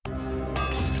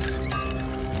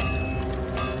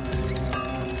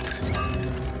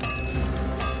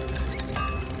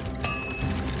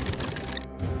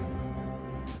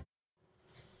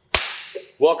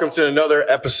Welcome to another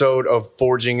episode of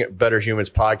Forging Better Humans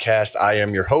podcast. I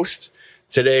am your host.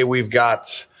 Today we've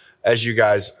got, as you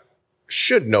guys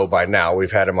should know by now,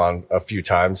 we've had him on a few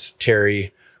times, Terrie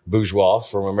Bourgeois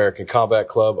from American Combat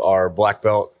Club, our black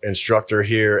belt instructor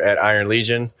here at Iron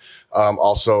Legion.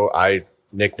 Also, I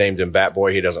nicknamed him Bat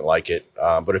Boy. He doesn't like it.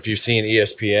 But if you've seen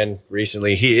ESPN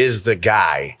recently, he is the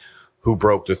guy who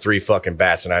broke the 3 fucking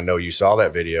bats. And I know you saw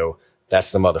that video.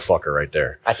 That's the motherfucker right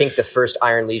there. I think the first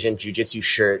Iron Legion Jiu Jitsu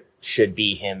shirt should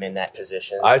be him in that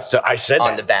position. I said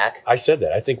on that. the back. I said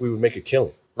that. I think we would make a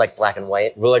killing. Like black and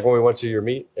white. Well, like when we went to your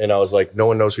meet and I was like, no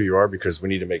one knows who you are because we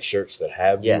need to make shirts that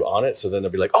have you on it. So then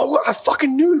they'll be like, oh, I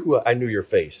fucking knew your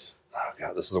face. Oh,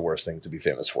 God, this is the worst thing to be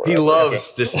famous for. He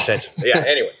loves this attention. Yeah,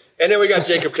 anyway. And then we got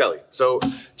Jacob Kelly. So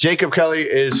Jacob Kelly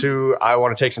is who I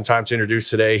want to take some time to introduce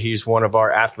today. He's one of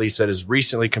our athletes that has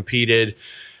recently competed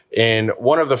in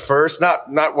one of the first, not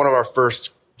one of our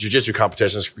first jiu-jitsu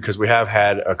competitions because we have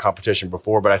had a competition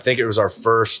before, but I think it was our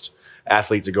first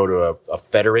athlete to go to a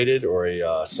federated or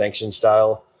a sanctioned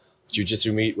style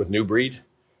jiu-jitsu meet with New Breed.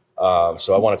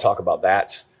 So I want to talk about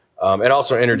that. And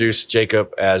also introduce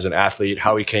Jacob as an athlete,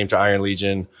 how he came to Iron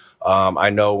Legion. I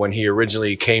know when he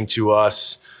originally came to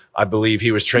us, I believe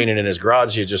he was training in his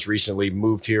garage. He had just recently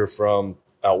moved here from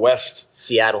out west.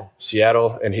 Seattle.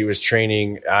 And he was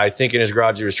training, I think in his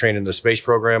garage, he was training the space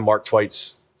program, Mark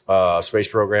Twight's space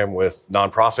program with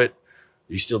nonprofit. Are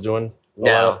you still doing?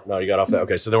 No, you got off that.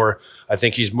 Okay. So I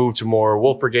think he's moved to more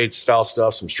Wolf Brigade style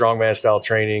stuff, some strongman style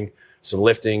training, some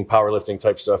lifting, powerlifting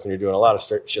type stuff. And you're doing a lot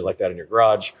of shit like that in your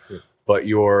garage. But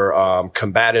your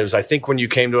combatives, I think when you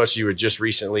came to us, you had just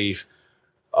recently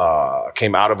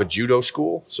came out of a judo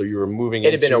school. So you were moving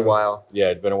It had been a while.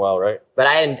 Yeah, it'd been a while, right? But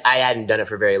I hadn't done it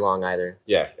for very long either.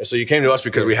 Yeah. So you came to us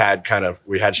because we had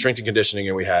strength and conditioning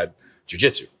and we had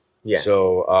jiu-jitsu. Yeah.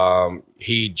 So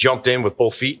he jumped in with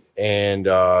both feet. And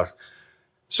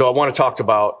so I want to talk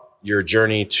about your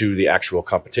journey to the actual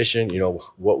competition. You know,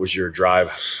 what was your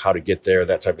drive, how to get there,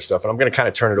 that type of stuff. And I'm going to kind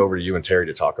of turn it over to you and Terrie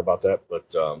to talk about that.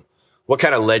 But what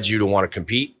kind of led you to want to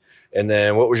compete? And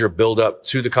then what was your build up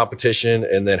to the competition?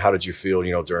 And then how did you feel,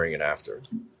 during and after,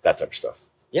 that type of stuff?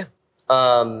 Yeah.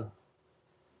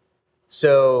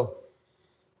 So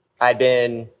I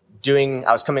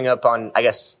was coming up on, I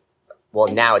guess, well,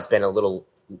 now it's been a little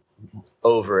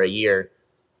over a year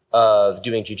of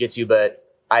doing jiu-jitsu, but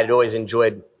I'd always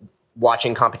enjoyed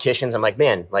watching competitions. I'm like,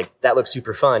 man, like that looks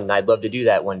super fun. And I'd love to do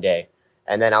that one day.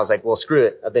 And then I was like, well, screw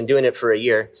it. I've been doing it for a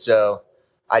year. So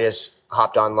I just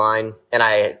hopped online and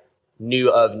I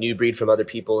knew of New Breed from other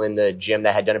people in the gym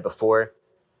that had done it before.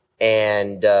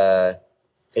 And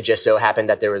it just so happened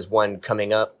that there was one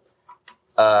coming up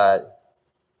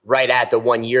right at the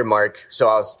 1 year mark. So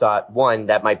I thought,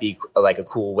 that might be like a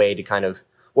cool way to kind of,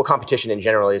 well, competition in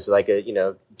general is like a,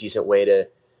 decent way to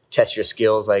test your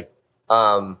skills. Like,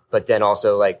 but then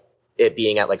also like it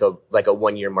being at like a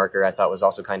 1 year marker, I thought was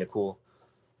also kind of cool.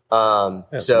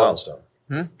 It's a milestone.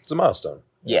 It's a milestone.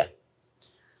 Yeah.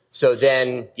 So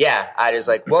then, I was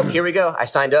like, well, here we go. I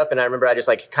signed up and I remember I just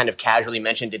like kind of casually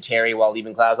mentioned to Terrie while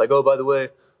leaving class, like, oh, by the way,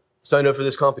 signed up for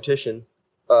this competition.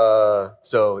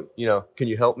 So, can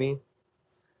you help me?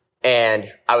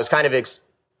 And I was kind of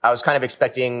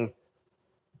expecting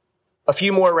a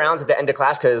few more rounds at the end of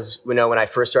class. Cause when I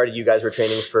first started, you guys were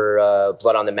training for,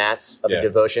 Blood on the Mats of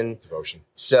Devotion.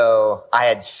 So I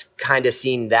had kind of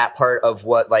seen that part of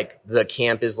what like the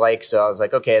camp is like. So I was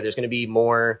like, okay, there's going to be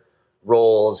more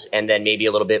roles and then maybe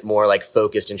a little bit more like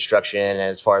focused instruction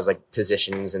as far as like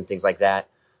positions and things like that.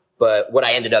 But what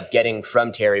I ended up getting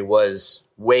from Terrie was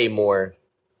way more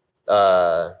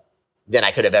than I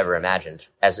could have ever imagined.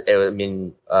 As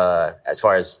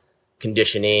far as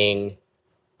conditioning,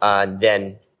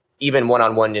 then even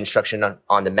one-on-one instruction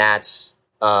on the mats,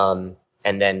 and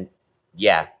then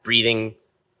breathing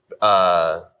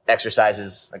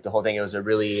exercises, like the whole thing. It was a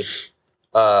really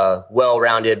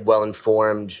well-rounded,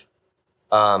 well-informed,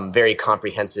 very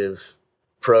comprehensive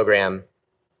program.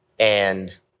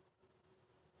 And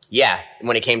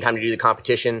when it came time to do the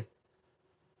competition,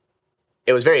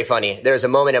 it was very funny. There was a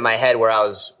moment in my head where I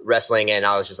was wrestling and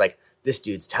I was just like, this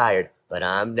dude's tired, but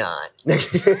I'm not. And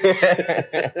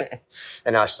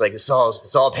I was just like, it's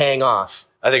all paying off.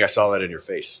 I think I saw that in your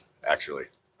face, actually.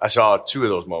 I saw 2 of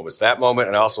those moments. That moment,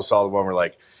 and I also saw the one where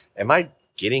like, am I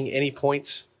getting any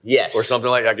points? Yes. Or something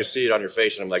like I could see it on your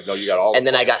face, and I'm like, no, you got all. And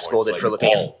then I got scolded for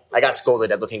looking at. I got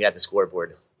scolded at looking at the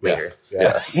scoreboard later.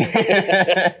 Yeah.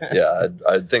 Yeah.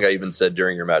 I think I even said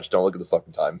during your match, don't look at the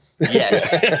fucking time.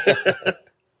 Yes.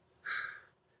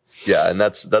 Yeah, and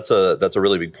that's a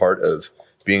really big part of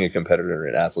being a competitor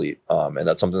and an athlete. And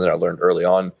that's something that I learned early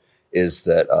on is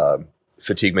that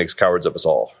fatigue makes cowards of us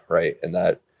all, right? And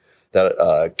that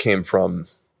came from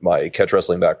my catch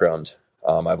wrestling background.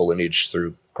 I have a lineage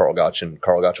through Carl Gotch, and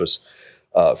Carl Gotch was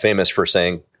famous for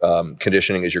saying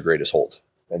conditioning is your greatest hold.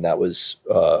 And that was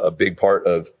a big part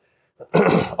of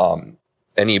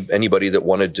anybody that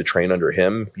wanted to train under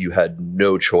him. You had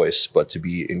no choice but to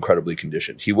be incredibly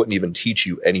conditioned. He wouldn't even teach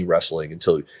you any wrestling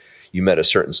until you met a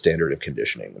certain standard of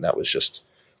conditioning. And that was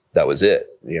it,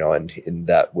 and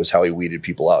that was how he weeded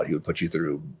people out. He would put you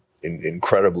through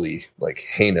incredibly like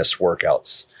heinous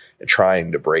workouts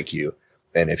trying to break you.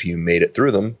 And if you made it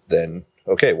through them, then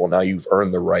okay, well, now you've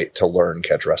earned the right to learn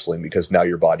catch wrestling because now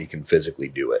your body can physically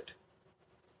do it.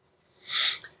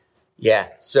 Yeah.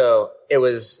 So it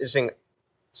was interesting.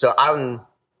 So I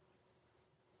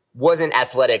wasn't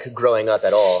athletic growing up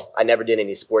at all. I never did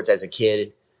any sports as a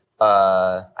kid.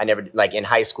 I never, like in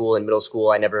high school and middle school,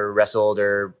 I never wrestled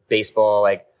or baseball,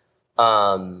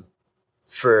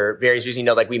 for various reasons,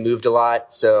 like we moved a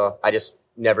lot. So I just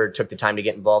never took the time to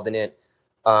get involved in it.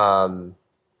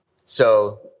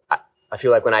 So I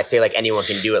feel like when I say like anyone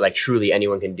can do it, like truly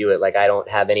anyone can do it. Like I don't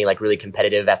have any like really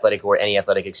competitive athletic or any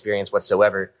athletic experience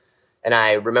whatsoever. And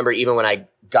I remember even when I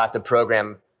got the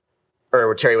program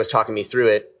or Terrie was talking me through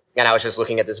it and I was just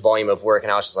looking at this volume of work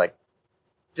and I was just like,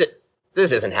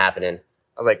 this isn't happening.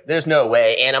 I was like, there's no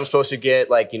way. And I'm supposed to get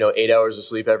 8 hours of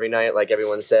sleep every night, like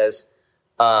everyone says.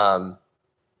 But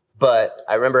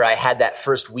I remember I had that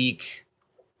first week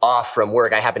off from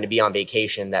work. I happened to be on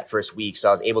vacation that first week. So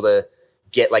I was able to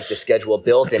get like the schedule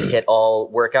built and hit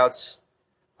all workouts.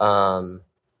 And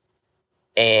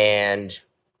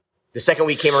the second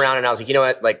week came around and I was like, you know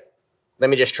what? Like, let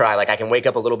me just try. Like I can wake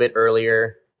up a little bit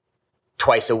earlier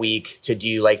twice a week to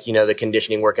do the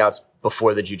conditioning workouts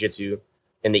before the jiu-jitsu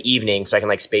in the evening so I can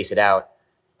like space it out.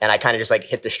 And I kind of just like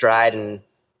hit the stride and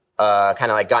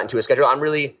kind of like got into a schedule.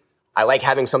 I like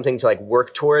having something to like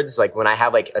work towards. Like when I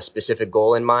have like a specific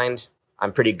goal in mind,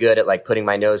 I'm pretty good at like putting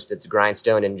my nose to the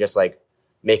grindstone and just like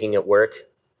making it work.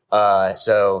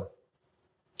 So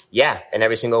yeah. And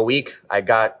every single week I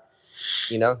got,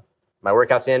 my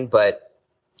workouts in, but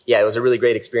yeah, it was a really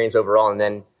great experience overall. And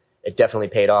then it definitely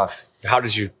paid off. How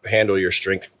did you handle your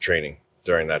strength training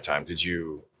during that time? Did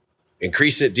you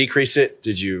increase it, decrease it?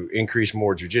 Did you increase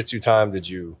more jiu-jitsu time?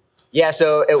 Yeah.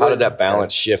 So how did that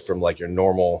balance shift from like your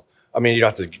normal, I mean, you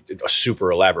don't have to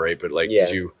super elaborate, but like,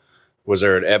 was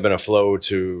there an ebb and a flow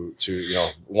to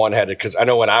one had to, cause I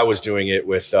know when I was doing it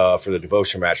with, for the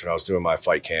devotion match, when I was doing my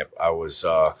fight camp, I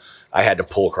had to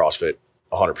pull CrossFit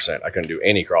 100%. I couldn't do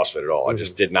any CrossFit at all. I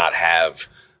just did not have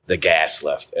the gas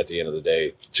left at the end of the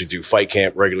day to do fight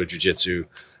camp, regular jiu-jitsu,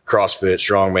 CrossFit,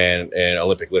 strongman, and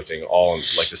Olympic lifting all in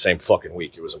like the same fucking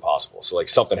week. It was impossible. So like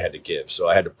something had to give. So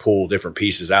I had to pull different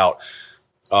pieces out.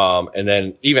 And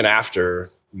then even after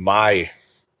my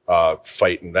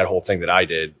fight and that whole thing that I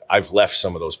did, I've left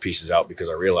some of those pieces out because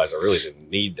I realized I really didn't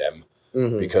need them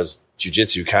because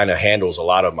jiu-jitsu kind of handles a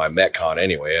lot of my Metcon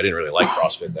anyway. I didn't really like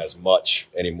CrossFit as much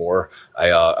anymore.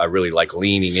 I really like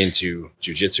leaning into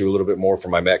jiu-jitsu a little bit more for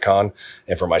my Metcon,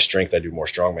 and for my strength, I do more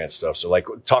strongman stuff. So like,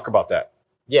 talk about that.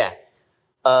 Yeah.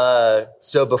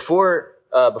 So before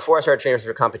I started training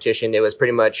for competition, it was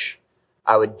pretty much,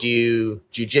 I would do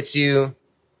jiu-jitsu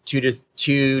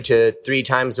 2 to 3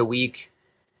 times a week.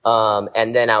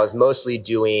 And then I was mostly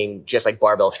doing just like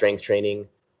barbell strength training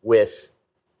with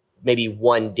maybe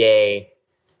one day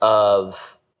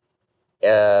of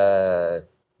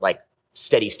like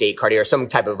steady state cardio or some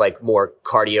type of like more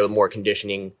cardio, more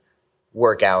conditioning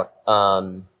workout.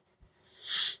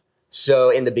 So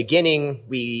in the beginning,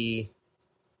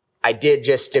 I did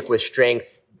just stick with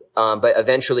strength, but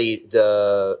eventually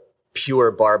the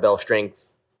pure barbell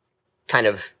strength kind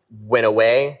of went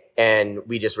away and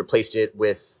we just replaced it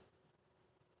with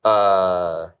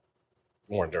more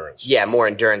endurance. Yeah, more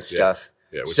endurance stuff.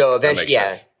 Yeah, so eventually,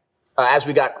 as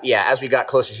we got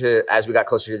closer to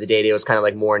the date, it was kind of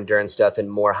like more endurance stuff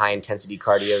and more high intensity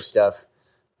cardio stuff.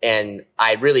 And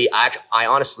I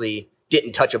honestly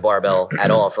didn't touch a barbell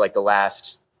at all for like the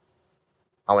last,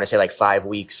 I want to say like 5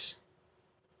 weeks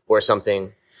or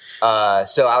something.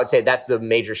 So I would say that's the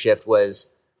major shift was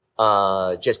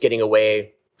just getting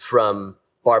away from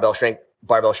barbell strength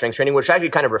training, which was actually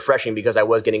kind of refreshing because I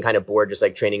was getting kind of bored just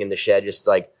like training in the shed,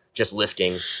 just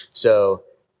lifting. So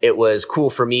it was cool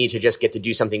for me to just get to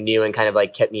do something new and kind of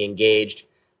like kept me engaged.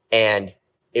 And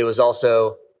it was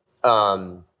also,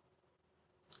 and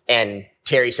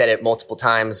Terrie said it multiple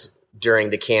times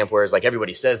during the camp where it's like,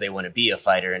 everybody says they want to be a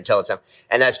fighter until it's time.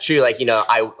 And that's true. Like,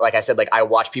 I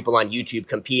watch people on YouTube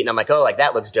compete and I'm like, oh, like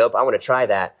that looks dope. I want to try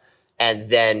that. And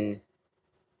then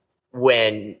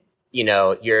when,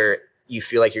 you're you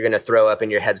feel like you're going to throw up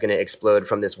and your head's going to explode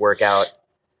from this workout.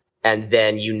 And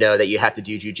then you know that you have to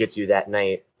do jiu-jitsu that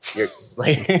night. You're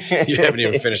like, you haven't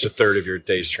even finished a third of your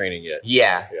day's training yet.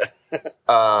 Yeah.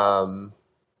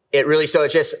 It really, so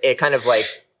it kind of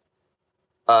like,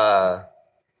 I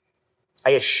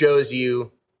guess shows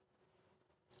you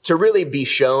to really be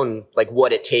shown like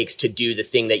what it takes to do the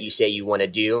thing that you say you want to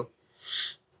do,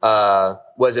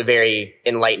 was a very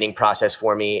enlightening process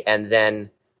for me. And then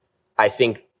I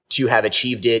think to have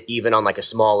achieved it even on like a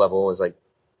small level was like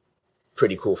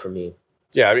pretty cool for me.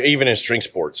 Yeah, I mean, even in strength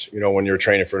sports, you know, when you're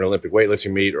training for an Olympic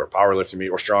weightlifting meet or a powerlifting meet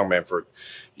or strongman,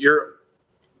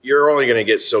 you're only going to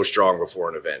get so strong before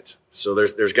an event. So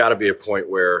there's got to be a point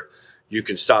where you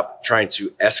can stop trying to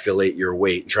escalate your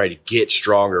weight and try to get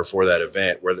stronger for that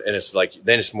event. And it's like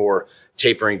then it's more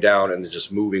tapering down and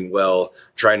just moving well,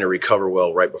 trying to recover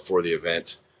well right before the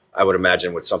event. I would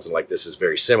imagine with something like this is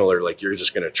very similar. Like you're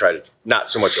just going to try to not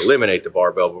so much eliminate the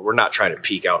barbell, but we're not trying to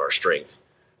peak out our strength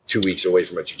 2 weeks away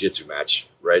from a jiu-jitsu match,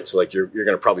 right? So like you're going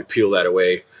to probably peel that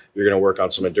away. You're going to work on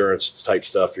some endurance type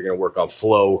stuff. You're going to work on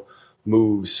flow,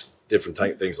 moves, different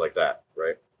things like that,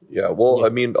 right? Yeah. Well, I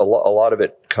mean, a lot of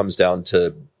it comes down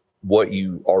to what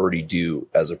you already do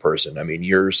as a person. I mean,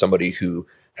 you're somebody who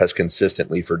has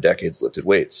consistently for decades lifted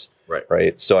weights,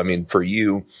 right? So, I mean, for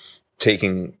you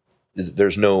you're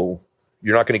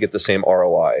not going to get the same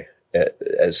ROI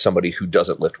as somebody who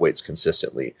doesn't lift weights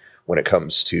consistently when it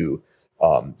comes to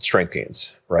strength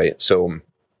gains, right? So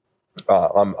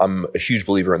I'm a huge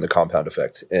believer in the compound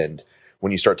effect. And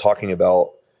when you start talking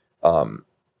about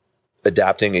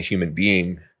adapting a human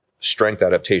being, strength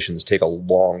adaptations take a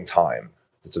long time.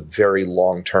 It's a very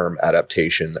long-term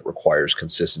adaptation that requires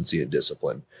consistency and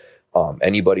discipline.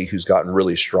 Anybody who's gotten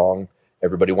really strong,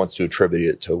 everybody wants to attribute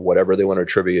it to whatever they want to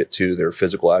attribute it to, their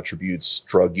physical attributes,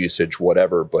 drug usage,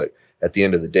 whatever. But at the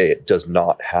end of the day, it does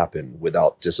not happen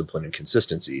without discipline and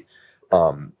consistency.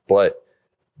 But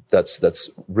that's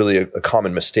really a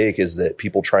common mistake, is that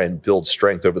people try and build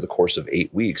strength over the course of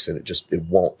 8 weeks, and it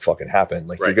won't fucking happen.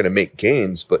 Like You're going to make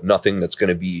gains, but nothing that's going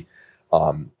to be,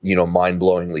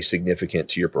 mind-blowingly significant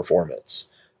to your performance.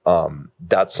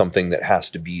 That's something that has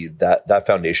to be, that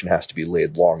foundation has to be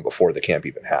laid long before the camp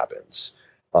even happens.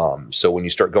 So when you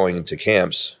start going into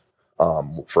camps,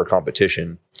 for a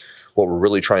competition, what we're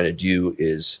really trying to do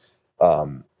is,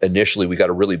 initially we got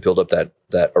to really build up that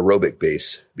aerobic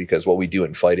base, because what we do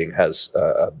in fighting has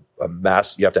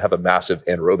you have to have a massive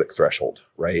anaerobic threshold,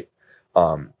 right?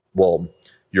 Well,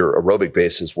 your aerobic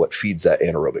base is what feeds that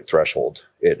anaerobic threshold.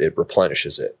 It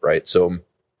replenishes it, right? So,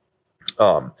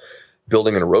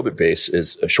 building an aerobic base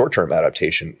is a short-term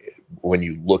adaptation when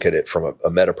you look at it from a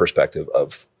meta perspective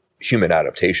of human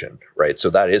adaptation, right? So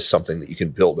that is something that you can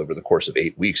build over the course of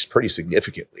 8 weeks pretty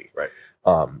significantly. Right.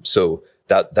 So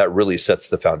that really sets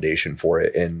the foundation for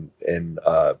it. And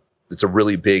it's a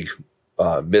really big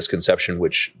misconception,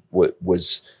 which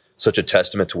was such a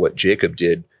testament to what Jacob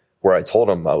did, where I told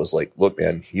him, I was like, look,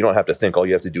 man, you don't have to think. All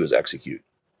you have to do is execute.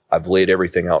 I've laid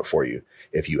everything out for you.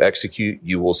 If you execute,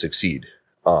 you will succeed.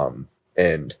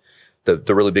 And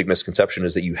the really big misconception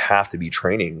is that you have to be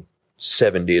training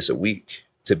 7 days a week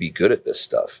to be good at this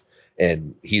stuff.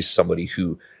 And he's somebody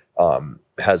who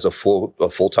has a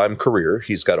full-time career.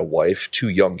 He's got a wife, 2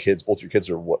 young kids. Both your kids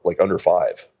are under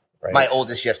 5, right? My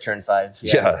oldest just turned 5.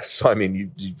 Yeah. So, I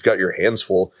mean, you've got your hands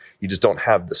full. You just don't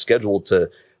have the schedule to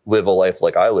live a life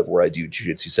like I live, where I do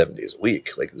jiu-jitsu 7 days a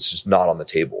week. Like, it's just not on the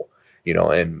table,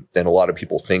 and a lot of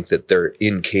people think that they're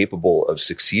incapable of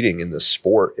succeeding in this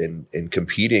sport and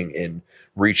competing and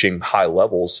reaching high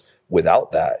levels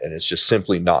without that. And it's just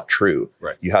simply not true.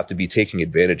 Right. You have to be taking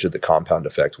advantage of the compound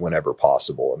effect whenever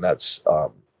possible. And that's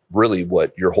really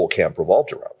what your whole camp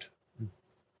revolved around.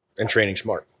 And training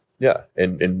smart. Yeah.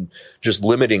 And just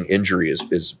limiting injury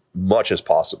as much as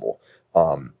possible.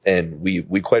 And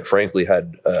we quite frankly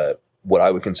had what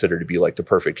I would consider to be like the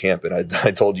perfect camp. And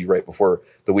I told you right before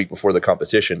the week before the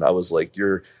competition, I was like,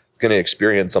 you're going to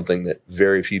experience something that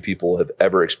very few people have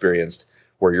ever experienced,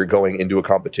 where you're going into a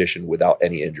competition without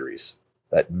any injuries.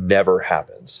 That never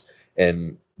happens.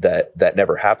 And that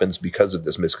never happens because of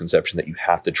this misconception that you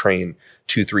have to train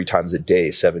 2-3 times a day,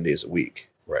 7 days a week.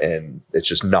 Right. And it's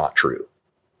just not true.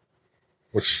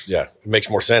 Which, yeah, it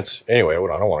makes more sense. Anyway, I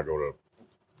don't want to go to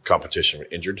competition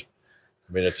injured.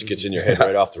 I mean, it gets in your head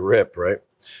right off the rip, right?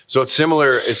 So it's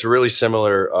similar. It's a really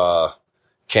similar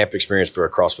camp experience for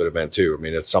a CrossFit event too. I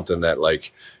mean, it's something that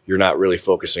like you're not really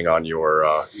focusing on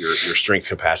your strength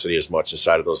capacity as much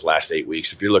inside of those last 8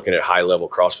 weeks. If you're looking at high level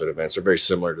CrossFit events, they're very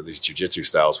similar to these jiu-jitsu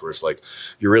styles, where it's like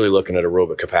you're really looking at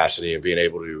aerobic capacity and being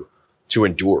able to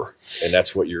endure, and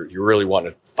that's what you're really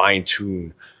wanting to fine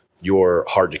tune your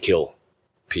hard to kill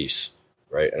piece,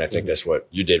 right? And I think that's what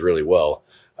you did really well.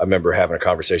 I remember having a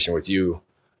conversation with you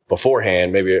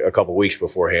beforehand, maybe a couple weeks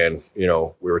beforehand. You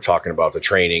know, we were talking about the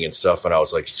training and stuff, and I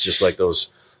was like, it's just like those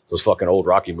fucking old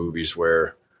Rocky movies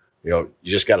where, you know, you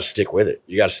just got to stick with it.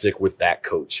 You got to stick with that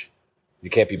coach. You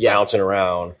can't be bouncing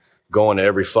around, going to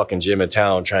every fucking gym in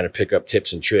town, trying to pick up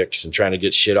tips and tricks and trying to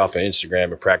get shit off of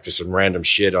Instagram and practice some random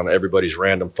shit on everybody's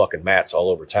random fucking mats all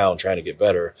over town, trying to get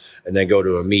better, and then go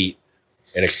to a meet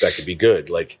and expect to be good.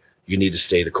 Like, you need to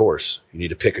stay the course. You need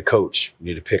to pick a coach. You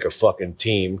need to pick a fucking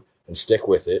team and stick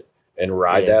with it and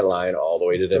ride that line all the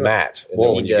way to the mat. And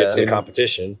then when you get to the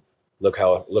competition, look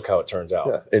how it turns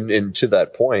out. Yeah. And to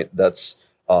that point, that's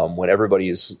when everybody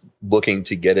is looking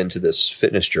to get into this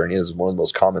fitness journey, is one of the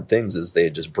most common things is they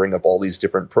just bring up all these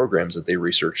different programs that they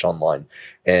researched online.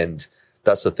 And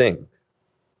that's the thing.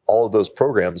 All of those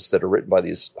programs that are written by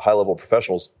these high-level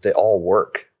professionals, they all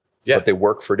work. Yeah. But they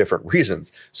work for different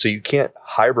reasons. So you can't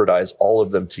hybridize all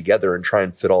of them together and try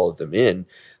and fit all of them in.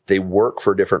 They work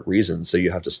for different reasons. So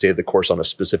you have to stay the course on a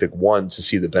specific one to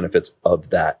see the benefits of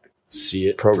that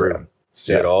program.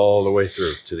 See it all the way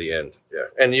through to the end. Yeah.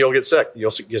 And you'll get sick.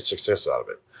 You'll get success out of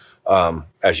it,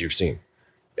 as you've seen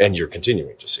and you're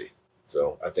continuing to see.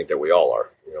 So I think that we all are,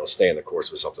 you know, staying the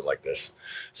course with something like this.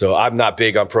 So I'm not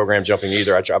big on program jumping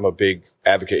either. I'm a big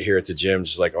advocate here at the gym.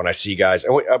 Just like when I see guys,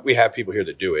 and we have people here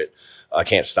that do it, I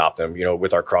can't stop them. You know,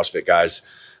 with our CrossFit guys,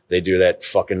 they do that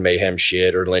fucking mayhem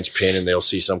shit or linchpin, and they'll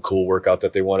see some cool workout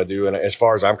that they want to do. And as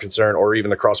far as I'm concerned, or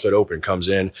even the CrossFit Open comes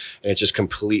in and it just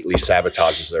completely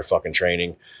sabotages their fucking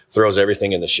training, throws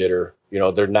everything in the shitter. You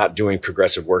know, they're not doing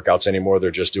progressive workouts anymore.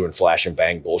 They're just doing flash and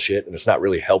bang bullshit. And it's not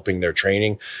really helping their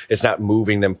training. It's not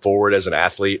moving them forward as an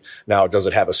athlete. Now, does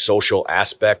it have a social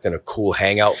aspect and a cool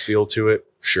hangout feel to it?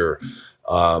 Sure.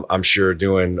 I'm sure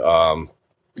doing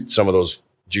some of those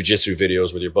Jiu Jitsu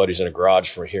videos with your buddies in a garage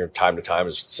from here time to time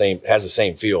has the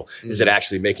same feel. Mm-hmm. Is it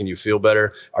actually making you feel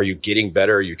better? Are you getting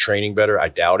better? Are you training better? I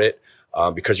doubt it,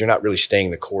 because you're not really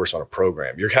staying the course on a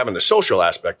program. You're having the social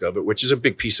aspect of it, which is a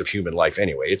big piece of human life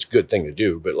anyway. It's a good thing to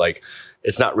do, but like,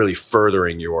 it's not really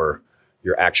furthering your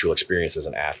actual experience as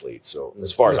an athlete. So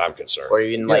as far as I'm concerned, or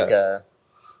even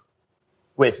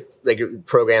with like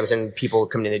programs and people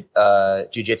coming to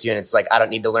jiu-jitsu and it's like, I don't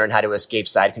need to learn how to escape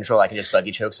side control. I can just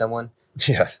buggy choke someone.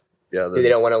 Yeah. They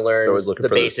don't want to learn the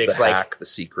basics, the hack, the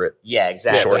secret. Yeah,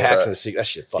 exactly. The hacks and the secret. That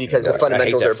shit fucking because the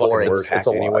fundamentals are boring. It's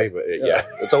a lie. But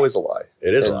it's always a lie.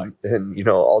 It is a lie. And you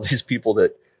know, all these people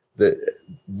that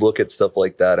look at stuff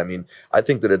like that. I mean, I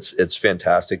think that it's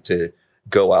fantastic to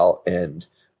go out and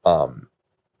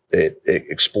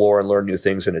explore and learn new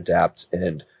things and adapt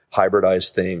and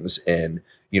hybridize things and,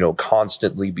 you know,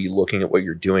 constantly be looking at what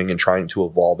you're doing and trying to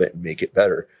evolve it and make it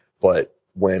better. But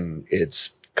when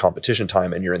it's competition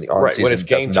time and you're in the on season, when it's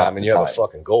game time and you have a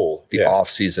fucking goal, the off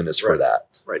season is for that.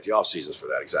 Right. The off season is for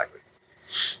that. Exactly.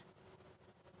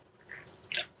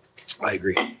 I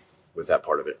agree with that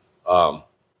part of it. Where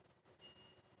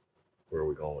are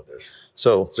we going with this?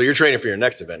 So you're training for your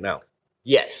next event now.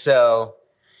 Yes. So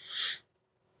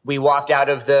we walked out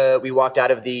of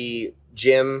the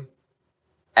gym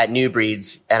at New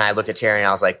Breeds and I looked at Terrie and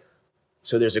I was like,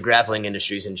 so there's a grappling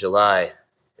industries in July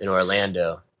in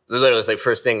Orlando. Literally, it was like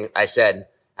first thing I said.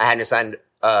 I hadn't signed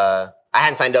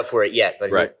up for it yet,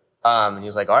 but and he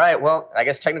was like, "All right, well, I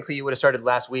guess technically you would have started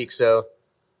last week, so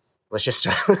let's just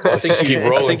start." I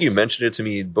think you mentioned it to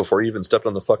me before you even stepped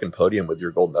on the fucking podium with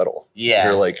your gold medal. Yeah,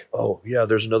 you're like, "Oh yeah,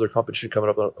 there's another competition coming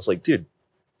up." I was like, "Dude,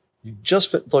 you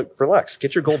just relax,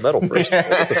 get your gold medal first.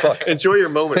 What the fuck? Enjoy your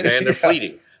moment, man. They're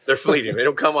fleeting. They're fleeting. They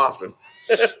don't come often."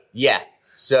 Yeah.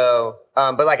 So,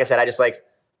 but like I said,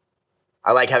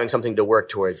 I like having something to work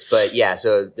towards, but yeah,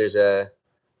 so there's a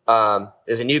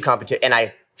new competition and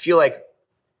I feel like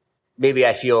maybe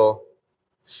I feel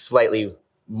slightly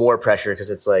more pressure because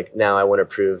it's like, now I want to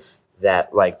prove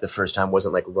that like the first time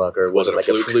wasn't like luck or wasn't like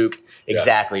a fluke.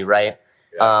 Exactly. Right.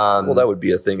 Yeah. Well, that would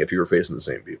be a thing if you were facing the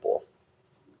same people,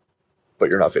 but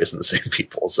you're not facing the same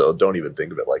people. So don't even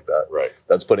think of it like that. Right.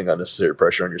 That's putting unnecessary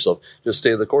pressure on yourself. Just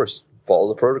stay the course, follow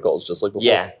the protocols just like before.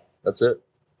 Yeah. That's it.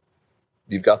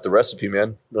 You've got the recipe,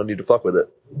 man. No need to fuck with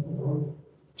it.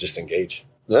 Just engage.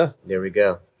 Yeah. There we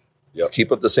go. Yep.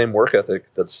 Keep up the same work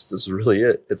ethic. This is really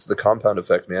it. It's the compound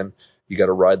effect, man. You got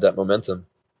to ride that momentum.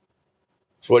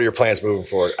 So what are your plans moving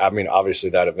forward? I mean, obviously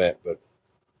that event, but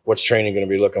what's training going to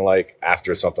be looking like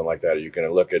after something like that? Are you going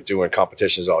to look at doing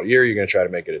competitions all year? Are you going to try to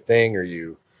make it a thing? Or do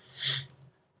you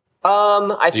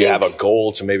have a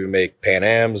goal to maybe make Pan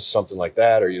Ams, something like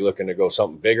that? Are you looking to go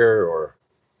something bigger or?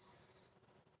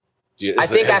 I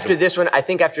think after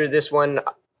this one,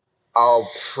 I'll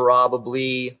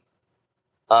probably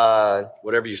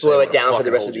Whatever you slow say, it down for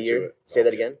the fucking rest hold of the you to year. it. Say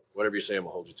that again. Whatever you say, I'm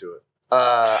gonna hold you to it.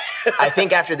 I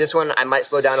think after this one, I might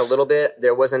slow down a little bit.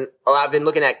 I've been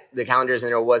looking at the calendars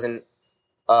and there wasn't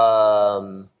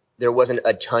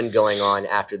a ton going on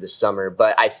after the summer,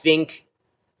 but I think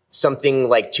something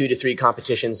like 2 to 3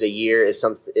 competitions a year is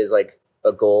like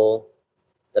a goal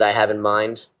that I have in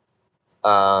mind.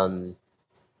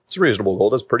 It's a reasonable goal.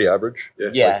 That's pretty average.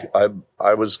 Yeah. Like,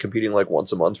 I was competing like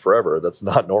once a month forever. That's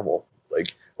not normal.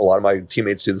 Like a lot of my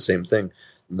teammates do the same thing.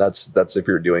 And that's if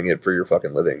you're doing it for your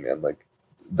fucking living, man. Like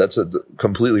that's a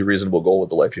completely reasonable goal with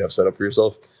the life you have set up for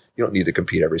yourself. You don't need to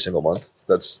compete every single month.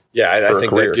 That's I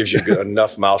think that gives you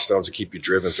enough milestones to keep you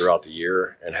driven throughout the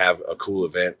year and have a cool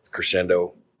event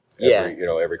crescendo.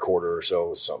 Every quarter or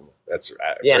so. Something that's and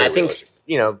I realistic.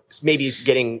 think maybe it's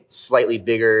getting slightly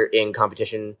bigger in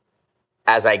competition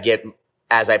as I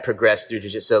progress through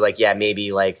jiu-jitsu. So like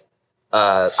maybe like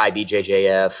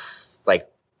IBJJF, like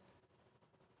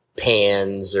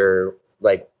Pans or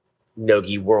like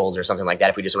Nogi Worlds or something like that.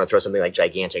 If we just want to throw something like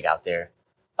gigantic out there.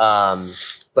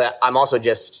 But I'm also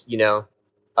just,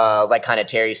 like kind of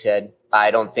Terry said,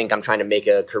 I don't think I'm trying to make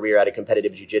a career out of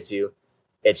competitive jiu-jitsu.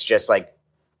 It's just like,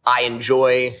 I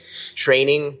enjoy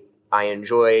training. I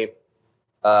enjoy,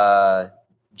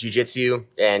 jiu-jitsu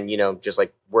and, just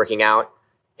like working out,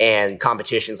 and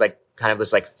competitions, like kind of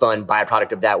this like fun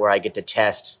byproduct of that, where I get to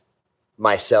test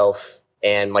myself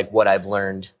and like what I've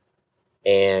learned.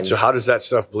 And so how does that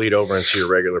stuff bleed over into your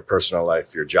regular personal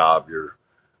life, your job, your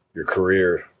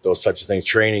career, those types of things,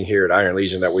 training here at Iron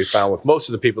Legion that we found with most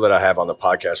of the people that I have on the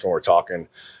podcast when we're talking,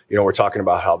 we're talking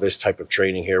about how this type of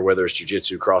training here, whether it's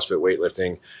jiu-jitsu, CrossFit,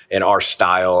 weightlifting, and our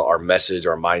style, our message,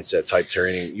 our mindset type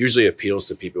training usually appeals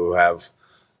to people who have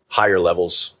higher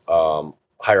levels,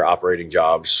 higher operating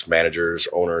jobs, managers,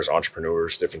 owners,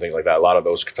 entrepreneurs, different things like that. A lot of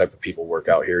those type of people work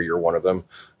out here. You're one of them.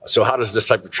 So how does this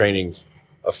type of training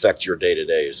affect your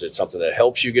day-to-day? Is it something that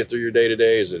helps you get through your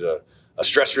day-to-day? Is it a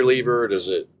stress reliever?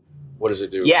 What does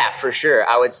it do? Yeah, for sure.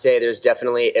 I would say there's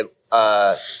definitely,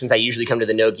 since I usually come to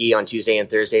the no-gi on Tuesday and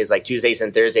Thursdays, like Tuesdays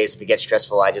and Thursdays, if it gets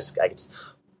stressful, I just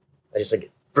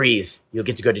like breathe. You'll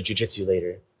get to go to jiu-jitsu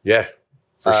later. Yeah,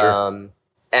 for sure.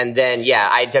 And then,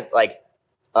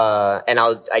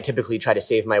 I typically try to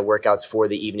save my workouts for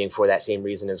the evening for that same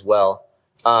reason as well.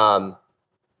 I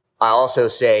also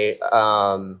say,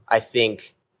 I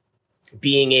think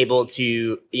being able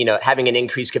to, having an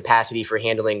increased capacity for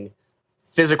handling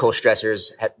physical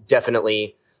stressors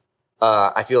definitely,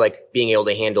 I feel like being able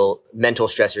to handle mental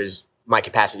stressors, my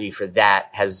capacity for that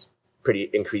has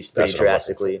increased pretty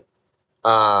drastically.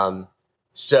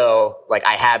 So like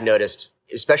I have noticed,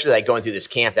 especially like going through this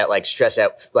camp, that like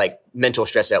mental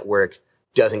stress at work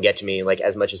doesn't get to me like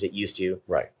as much as it used to.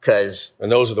 Right.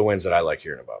 And those are the wins that I like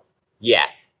hearing about. Yeah.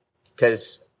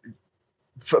 Cause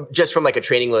just from like a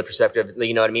training load perspective,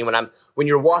 you know what I mean? When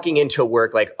you're walking into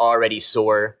work, like already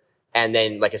sore, and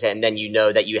then, like I said, and then you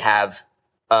know that you have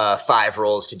 5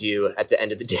 rolls to do at the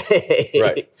end of the day.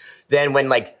 Right. Then when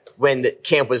the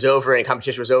camp was over and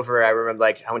competition was over, I remember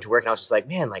like I went to work and I was just like,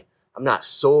 man, like I'm not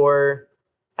sore.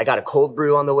 I got a cold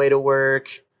brew on the way to work.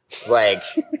 Like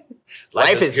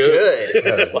life is good.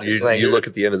 You look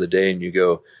at the end of the day and you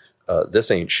go,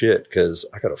 this ain't shit because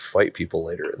I got to fight people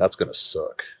later and that's going to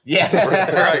suck. Yeah.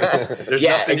 Right. There's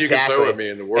nothing you can throw at me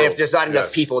in the world. And if there's not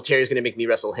enough people, Terry's going to make me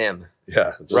wrestle him.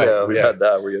 Yeah. So, We've had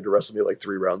that where you had to wrestle me like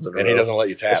 3 rounds in a row. And he doesn't let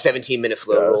you tap. A 17-minute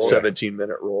flow roll.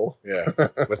 17-minute roll. Yeah.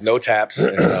 With no taps.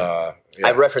 And,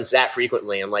 I reference that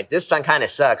frequently. I'm like, this kind of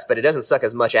sucks, but it doesn't suck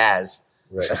as much as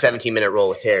a 17-minute roll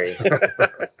with Terry.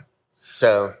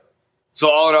 So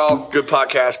all in all, good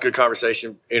podcast, good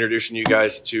conversation, introducing you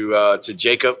guys to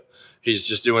Jacob. He's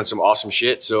just doing some awesome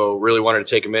shit. So really wanted to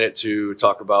take a minute to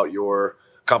talk about your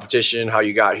competition, how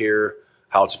you got here,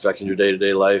 how it's affecting your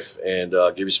day-to-day life, and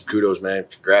give you some kudos, man.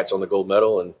 Congrats on the gold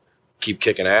medal and keep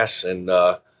kicking ass. And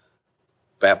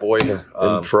bat boy.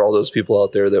 And for all those people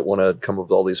out there that want to come up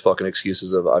with all these fucking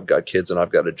excuses of I've got kids and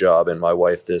I've got a job and my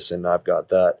wife this and I've got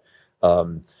that.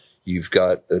 You've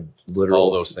got a literal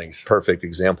all those things. Perfect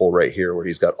example right here where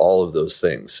he's got all of those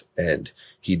things and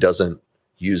he doesn't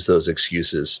use those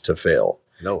excuses to fail.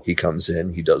 No. He comes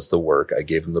in, he does the work. I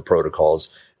gave him the protocols.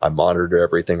 I monitor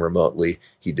everything remotely.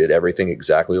 He did everything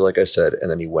exactly like I said. And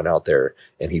then he went out there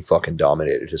and he fucking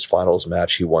dominated his finals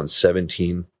match. He won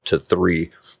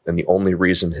 17-3. And the only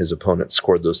reason his opponent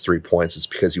scored those 3 points is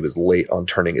because he was late on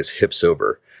turning his hips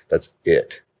over. That's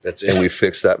it. And we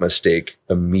fixed that mistake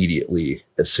immediately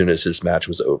as soon as his match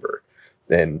was over.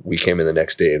 And we came in the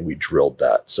next day and we drilled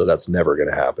that. So that's never going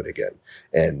to happen again.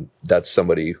 And that's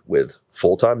somebody with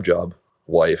full-time job,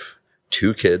 wife,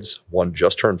 2 kids. One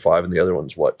just turned 5, and the other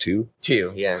one's what, 2?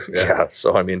 2, yeah. Yeah.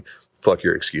 So I mean, fuck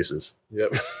your excuses.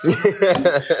 Yep.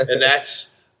 And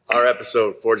that's our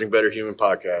episode, Forging Better Human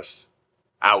podcast.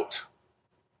 Out.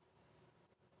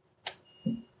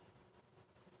 I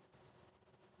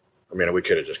mean, we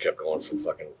could have just kept going for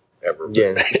fucking ever.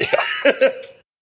 Yeah.